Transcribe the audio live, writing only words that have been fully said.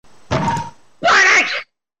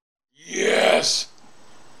Yes.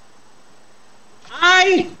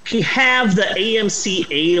 I have the AMC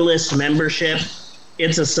A-List membership.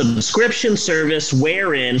 It's a subscription service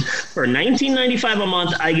wherein for $19.95 a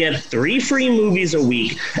month, I get 3 free movies a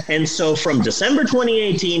week. And so from December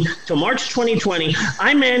 2018 to March 2020,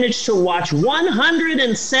 I managed to watch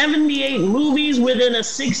 178 movies within a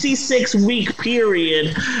 66-week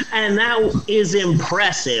period. And that is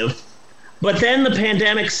impressive. But then the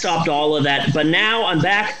pandemic stopped all of that. But now I'm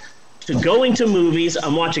back to going to movies.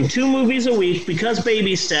 I'm watching 2 movies a week because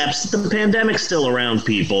baby steps. The pandemic's still around,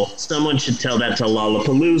 people. Someone should tell that to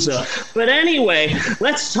Lollapalooza. But anyway,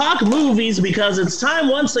 let's talk movies because it's time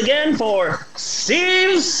once again for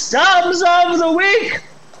Steve's Stubs of the Week.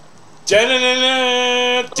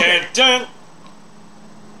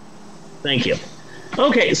 Thank you.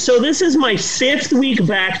 Okay, so this is my 5th week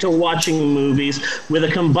back to watching movies with a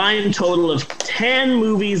combined total of 10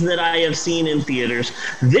 movies that I have seen in theaters.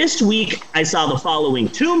 This week, I saw the following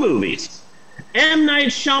 2 movies. M. Night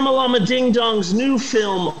Shyamalan Ding Dong's new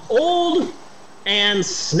film, Old, and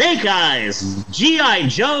Snake Eyes, G.I.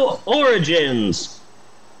 Joe Origins.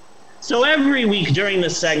 So every week during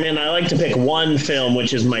this segment, I like to pick one film,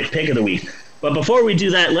 which is my pick of the week. But before we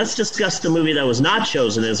do that, let's discuss the movie that was not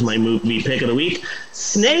chosen as my movie pick of the week.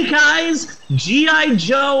 Snake Eyes, G.I.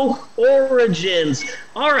 Joe Origins.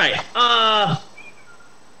 All right.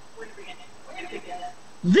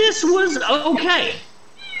 This was okay.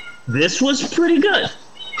 This was pretty good.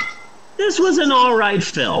 This was an all right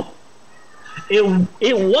film.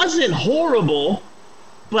 It wasn't horrible,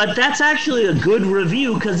 but that's actually a good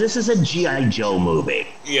review because this is a G.I. Joe movie.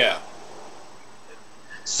 Yeah.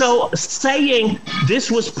 So saying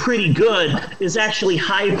this was pretty good is actually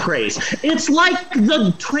high praise. It's like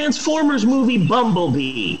the Transformers movie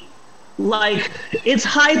Bumblebee. Like, it's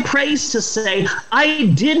high praise to say, I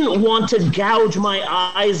didn't want to gouge my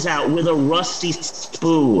eyes out with a rusty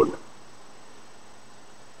spoon.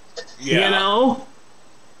 Yeah. You know?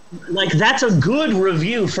 Like, that's a good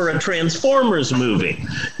review for a Transformers movie.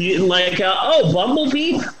 Oh,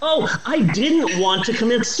 Bumblebee? Oh, I didn't want to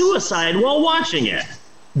commit suicide while watching it.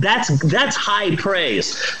 That's high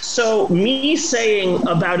praise. So me saying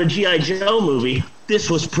about a G.I. Joe movie, this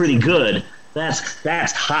was pretty good, that's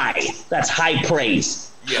high. That's high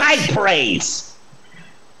praise. Yes. High praise.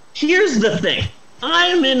 Here's the thing.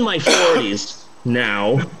 I'm in my 40s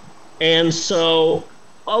now, and so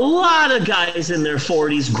a lot of guys in their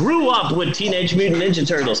 40s grew up with Teenage Mutant Ninja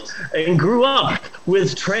Turtles and grew up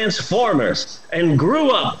with Transformers and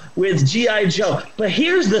grew up with G.I. Joe. But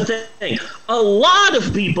here's the thing. A lot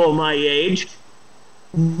of people my age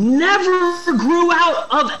never grew out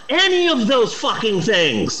of any of those fucking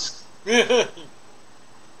things. There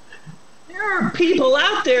are people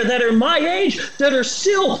out there that are my age that are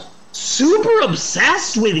still super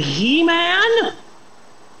obsessed with He-Man.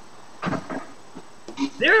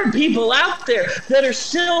 There are people out there that are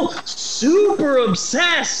still super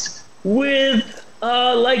obsessed with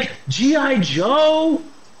like G.I. Joe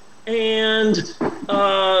and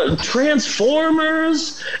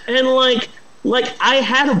Transformers and like I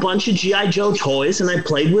had a bunch of G.I. Joe toys and I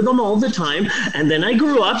played with them all the time, and then I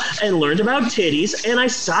grew up and learned about titties and I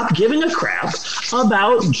stopped giving a crap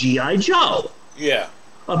about G.I. Joe. Yeah.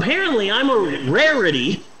 Apparently I'm a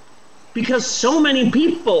rarity because so many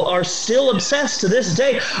people are still obsessed to this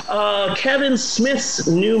day. Kevin Smith's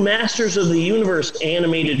new Masters of the Universe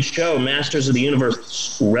animated show, Masters of the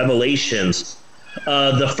Universe Revelations,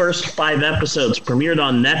 the first 5 episodes premiered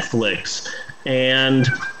on Netflix. And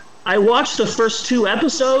I watched the first 2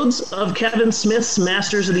 episodes of Kevin Smith's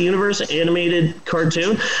Masters of the Universe animated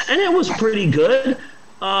cartoon, and it was pretty good.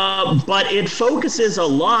 But it focuses a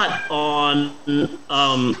lot on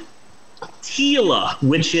Teela,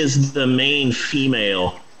 which is the main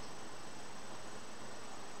female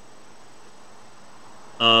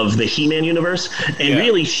of the He-Man universe, and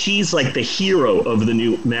really she's like the hero of the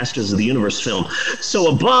new Masters of the Universe film.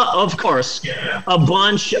 So of course, a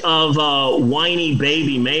bunch of whiny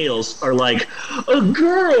baby males are like, a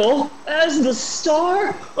girl as the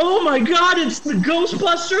star? Oh my god, it's the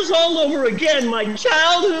Ghostbusters all over again. My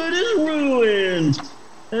childhood is ruined.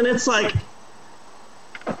 And it's like,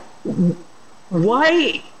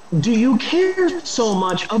 why do you care so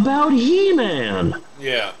much about He-Man?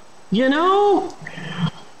 Yeah. You know?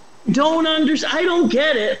 I don't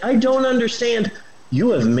get it. I don't understand.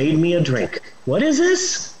 You have made me a drink. What is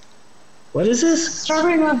this? What is this?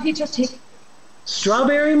 Strawberry mojito take.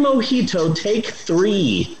 Strawberry mojito take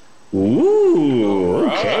 3. Ooh,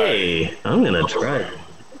 okay. Right. I'm gonna try it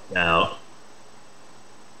out.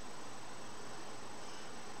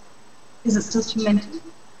 Is it still too minty?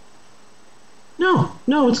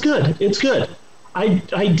 No, it's good. It's good. I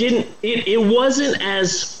didn't. It wasn't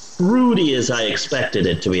as fruity as I expected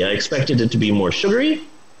it to be. I expected it to be more sugary,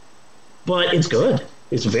 but it's good.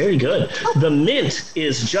 It's very good. The mint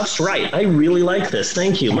is just right. I really like this.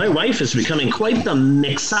 Thank you. My wife is becoming quite the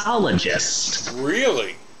mixologist.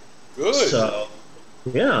 Really? Good. So,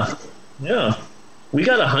 yeah. We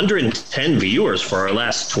got 110 viewers for our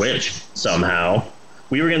last Twitch somehow.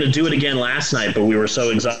 We were going to do it again last night, but we were so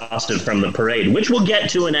exhausted from the parade, which we'll get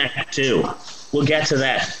to in Act 2. We'll get to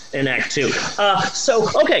that in Act 2.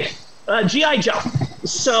 G.I. Joe.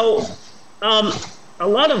 So, a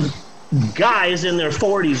lot of guys in their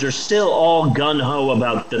 40s are still all gung-ho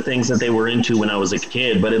about the things that they were into when I was a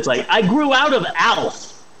kid, but it's like, I grew out of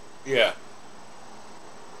Alf. Yeah.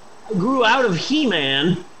 I grew out of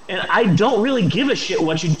He-Man, and I don't really give a shit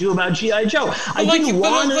what you do about G.I. Joe. I didn't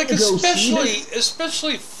want to go see this.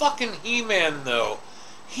 Especially fucking He-Man, though.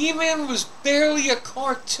 He-Man was barely a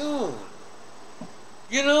cartoon.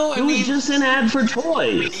 You know, it was just an ad for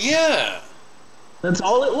toys. Yeah. That's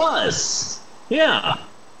all it was. Yeah.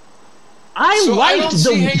 I liked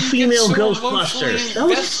the female Ghostbusters. That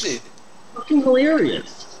was fucking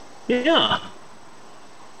hilarious. Yeah.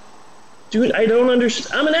 Dude, I don't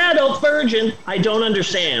understand. I'm an adult virgin. I don't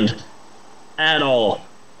understand at all.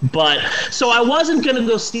 But, so I wasn't going to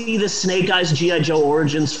go see the Snake Eyes G.I. Joe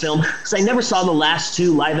Origins film, because I never saw the last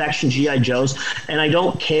two live-action G.I. Joes, and I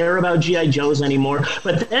don't care about G.I. Joes anymore.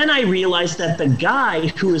 But then I realized that the guy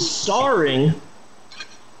who is starring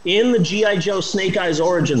in the G.I. Joe Snake Eyes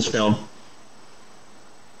Origins film,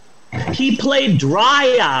 he played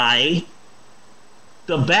Dry Eye,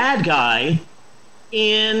 the bad guy,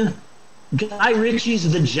 in Guy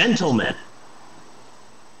Ritchie's The Gentleman.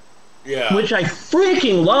 Yeah. Which I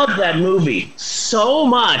freaking love that movie so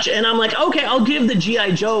much. And I'm like, okay, I'll give the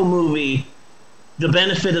G.I. Joe movie the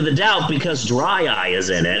benefit of the doubt because Dry Eye is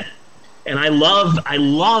in it. And I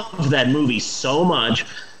love that movie so much.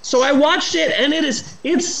 So I watched it, and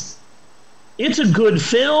it's a good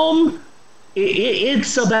film.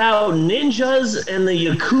 It's about ninjas and the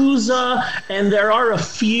Yakuza, and there are a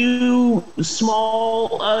few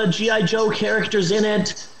small G.I. Joe characters in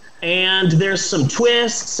it, and there's some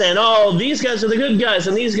twists, and these guys are the good guys,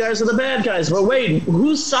 and these guys are the bad guys. But wait,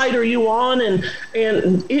 whose side are you on? And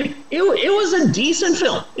it was a decent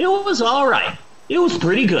film. It was all right. It was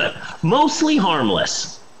pretty good. Mostly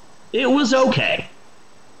harmless. It was okay.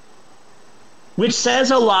 Which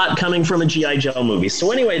says a lot coming from a G.I. Joe movie.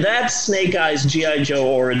 So anyway, that's Snake Eyes G.I. Joe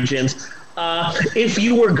Origins. If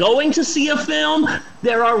you were going to see a film,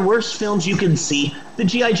 there are worse films you can see. The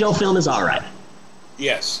G.I. Joe film is all right.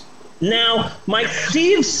 Yes. Now, my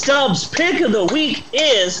Steve Stubs pick of the week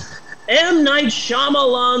is M. Night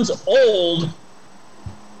Shyamalan's Old.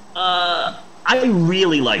 I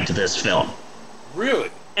really liked this film. Really?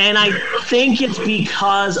 And I think it's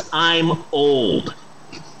because I'm old.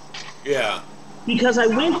 Yeah. Because I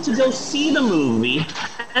went to go see the movie,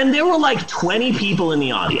 and there were like 20 people in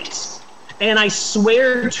the audience. And I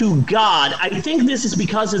swear to God, I think this is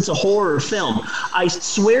because it's a horror film. I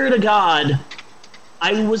swear to God,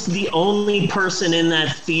 I was the only person in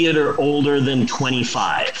that theater older than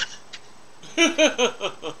 25.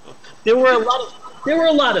 There were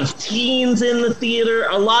a lot of teens in the theater,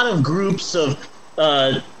 a lot of groups of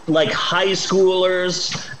like high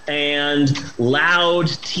schoolers and loud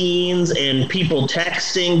teens and people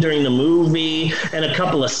texting during the movie and a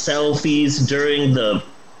couple of selfies during the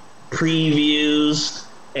previews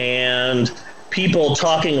and people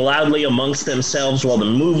talking loudly amongst themselves while the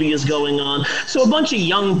movie is going on. So a bunch of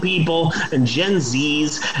young people and Gen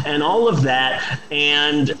Zs and all of that.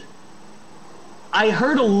 And I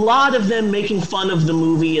heard a lot of them making fun of the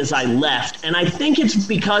movie as I left. And I think it's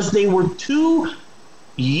because they were too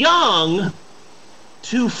young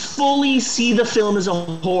to fully see the film as a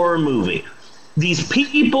horror movie. These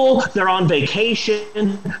people, they're on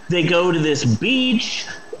vacation, they go to this beach,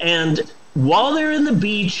 and while they're in the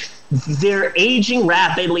beach, they're aging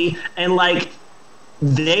rapidly, and like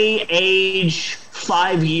they age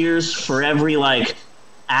 5 years for every like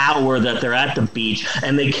hour that they're at the beach,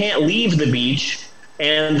 and they can't leave the beach,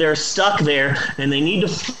 and they're stuck there, and they need to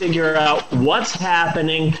figure out what's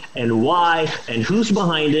happening and why and who's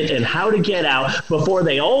behind it and how to get out before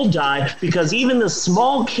they all die, because even the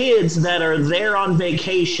small kids that are there on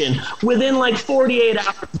vacation, within like 48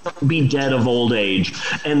 hours, they'll be dead of old age.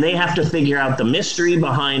 And they have to figure out the mystery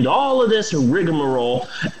behind all of this rigmarole.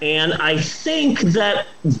 And I think that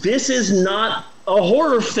this is not a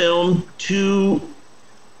horror film to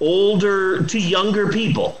younger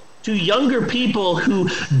people. To younger people who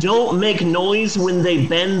don't make noise when they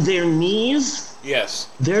bend their knees, Yes.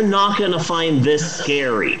 they're not going to find this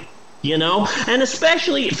scary, you know? And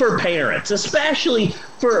especially for parents, especially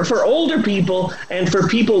for older people and for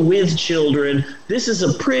people with children, this is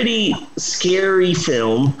a pretty scary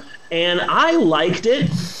film, and I liked it.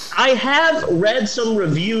 I have read some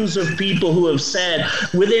reviews of people who have said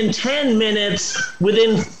within 10 minutes,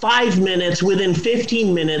 within 5 minutes, within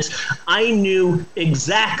 15 minutes, I knew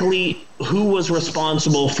exactly who was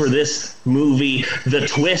responsible for this movie, the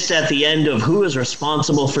twist at the end of who is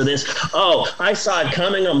responsible for this. Oh, I saw it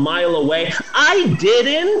coming a mile away. I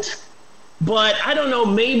didn't, but I don't know,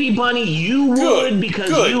 maybe, Bunny, you would,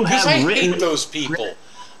 because you have written... I hate those people.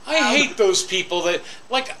 I hate those people that,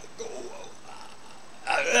 like...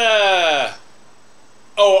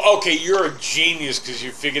 oh, okay, you're a genius because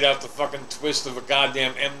you figured out the fucking twist of a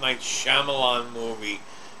goddamn M. Night Shyamalan movie.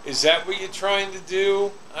 Is that what you're trying to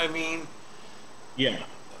do? I mean... Yeah.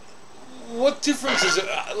 What difference is it?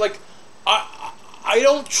 Like, I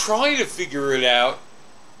don't try to figure it out.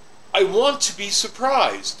 I want to be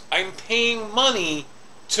surprised. I'm paying money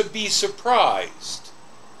to be surprised.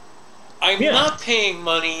 I'm not paying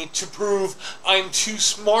money to prove I'm too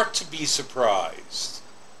smart to be surprised.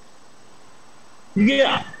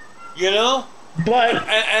 Yeah. You know? But...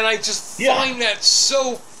 And I just find that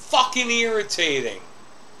so fucking irritating.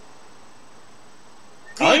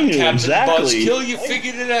 Good, I knew Captain exactly. Buzzkill, you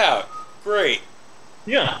figured it out. Great.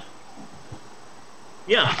 Yeah.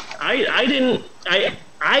 Yeah. I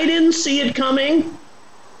didn't see it coming,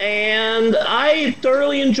 and I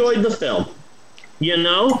thoroughly enjoyed the film. You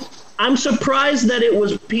know? I'm surprised that it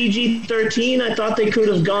was PG-13. I thought they could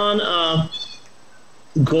have gone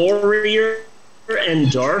gorier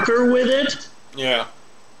and darker with it. Yeah.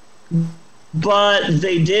 But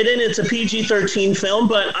they didn't. It's a PG-13 film,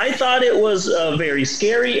 but I thought it was very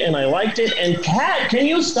scary, and I liked it. And Cat, can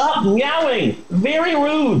you stop meowing? Very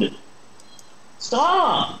rude.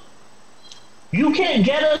 Stop. You can't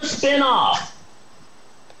get a spin-off.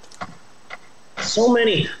 So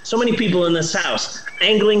many people in this house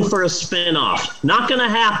angling for a spin-off. Not gonna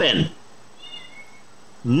happen.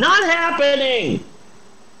 Not happening.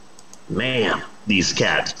 Man, these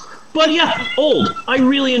cats. But yeah, Old. I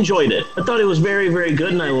really enjoyed it. I thought it was very, very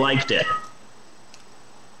good, and I liked it.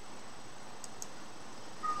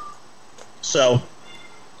 So,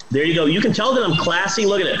 there you go. You can tell that I'm classy.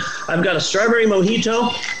 Look at it. I've got a strawberry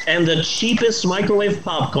mojito and the cheapest microwave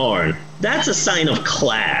popcorn. That's a sign of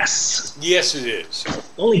class. Yes, it is.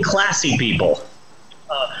 Only classy people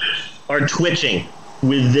are twitching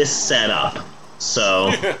with this setup.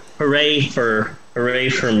 So, hooray for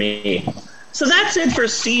me. So that's it for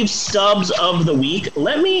Steve's Stubs of the week.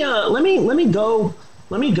 Let me go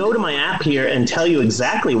to my app here and tell you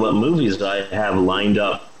exactly what movies I have lined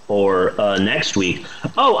up for next week.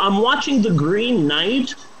 Oh, I'm watching The Green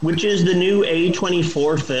Knight, which is the new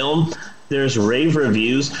A24 film. There's rave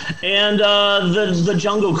reviews, and the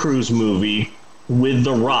Jungle Cruise movie with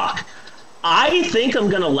The Rock. I think I'm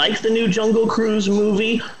gonna like the new Jungle Cruise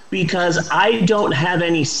movie because I don't have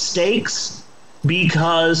any stakes,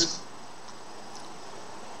 because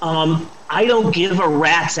I don't give a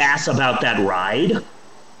rat's ass about that ride.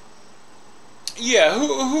 Yeah,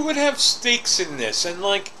 who would have stakes in this? And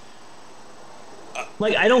like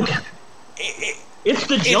I don't. It's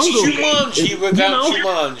the Jungle. It's Jumanji without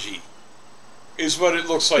Jumanji, is what it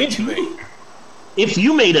looks like to me. If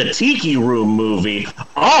you made a Tiki Room movie,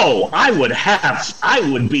 I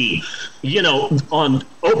would be, on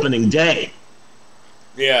opening day.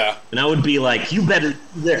 Yeah. And I would be like, you better do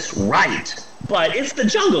this right. But it's the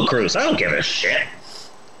Jungle Cruise. I don't give a shit.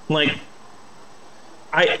 Like,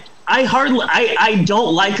 I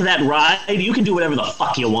don't like that ride. You can do whatever the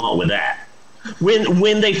fuck you want with that.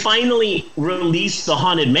 When they finally release the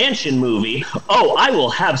Haunted Mansion movie, I will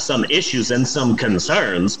have some issues and some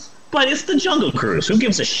concerns. But it's the Jungle Cruise. Who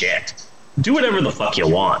gives a shit? Do whatever the fuck you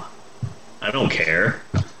want. I don't care.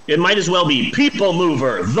 It might as well be People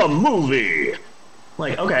Mover, the movie.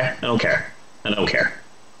 Like, okay, I don't care.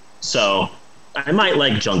 So, I might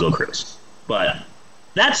like Jungle Cruise. But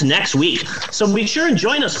that's next week. So be sure and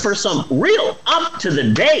join us for some real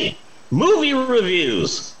up-to-the-date movie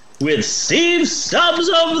reviews with Steve's Stubs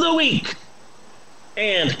of the Week.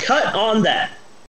 And cut on that.